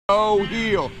toe,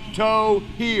 heel, toe,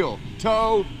 heel,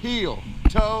 toe, heel,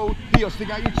 toe, heel. Stick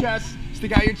out your chest.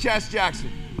 Stick out your chest,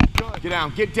 Jackson. Good. Get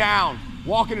down. Get down.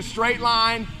 Walk in a straight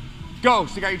line. Go.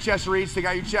 Stick out your chest, Reed. Stick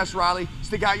out your chest, Riley.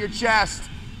 Stick out your chest.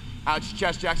 Out your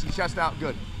chest, Jackson. Chest out.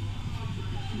 Good.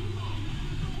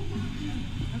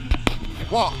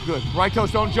 Walk. Good. Right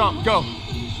toes don't jump. Go.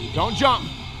 Don't jump.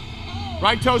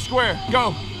 Right toe square.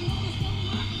 Go.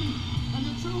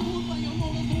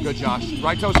 Good, Josh.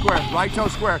 Right toe square. Right toe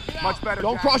square. Much better.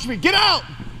 Don't cross your feet. Get out.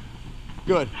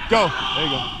 Good. Go. There you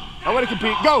go. That way to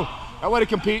compete. Go. That way to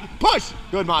compete. Push.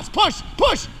 Good, Moss. Push.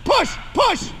 Push. Push.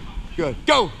 Push. Good.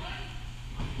 Go.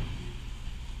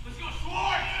 Let's go,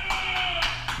 Sword.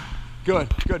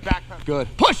 Good. Good. Back.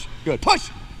 Good. Push. Good. Push.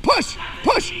 Push.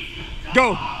 Push.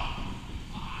 Go.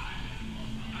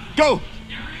 Go.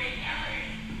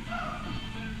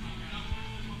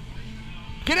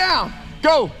 Get down.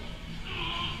 Go.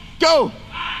 Go.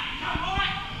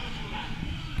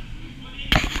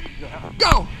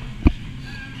 Go.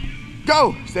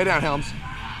 Go. Stay down, Helms.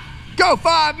 Go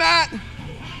 5, Matt.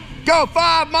 Go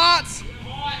 5, Motts.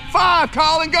 5,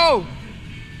 Colin. Go.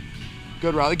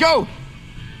 Good, Riley. Go.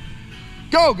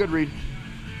 Go. Good, Reed.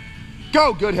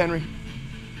 Go. Good, Henry.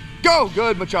 Go.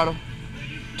 Good, Machado.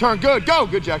 Turn. Good. Go.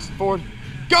 Good, Jackson. Forward.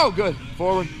 Go. Good.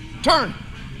 Forward. Turn.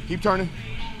 Keep turning.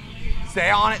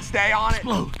 Stay on it. Stay on it.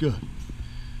 Explode. Good.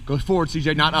 Go forward,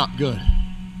 CJ, not up. Good.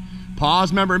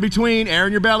 Pause, remember, in between, air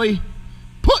in your belly.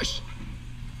 Push.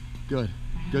 Good.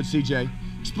 Good, CJ.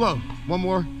 Explode. One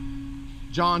more.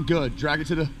 John, good. Drag it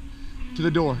to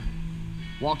the door.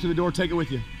 Walk to the door, take it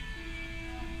with you.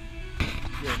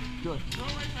 Good. Good.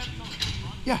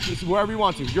 Yeah, it's wherever you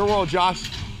want to. Your world, Josh.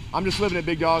 I'm just living it,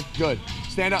 big dog. Good.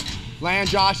 Stand up. Land,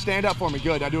 Josh. Stand up for me.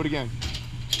 Good. Now do it again.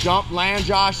 Jump, land,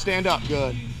 Josh. Stand up.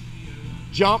 Good.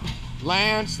 Jump,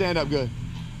 land, stand up. Good.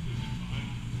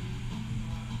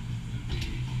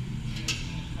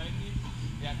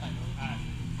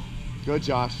 Good,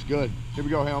 Josh. Good. Here we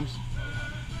go, Helms.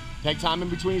 Take time in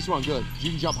between each one. Good.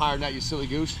 You can jump higher than that, you silly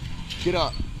goose. Get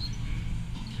up.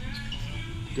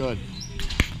 Good.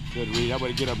 Good, Reed. That way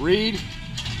to get up. Reed.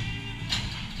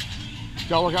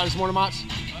 Y'all work out this morning, Motts?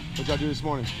 What y'all do this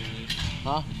morning?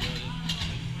 Huh?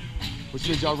 Which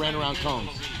means y'all ran around cones.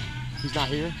 He's not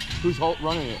here? Who's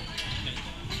running it?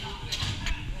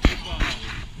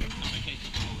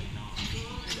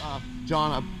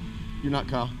 John, you're not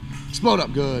Kyle. Explode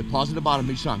up. Good. Pause at the bottom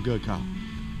each time. Good, Kyle.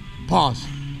 Pause.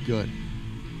 Good.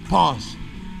 Pause.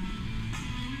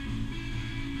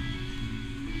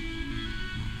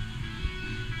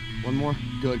 One more.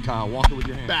 Good, Kyle. Walk it with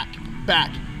your hand. Back,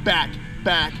 back, back,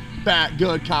 back, back.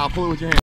 Good, Kyle. Pull it with your hand.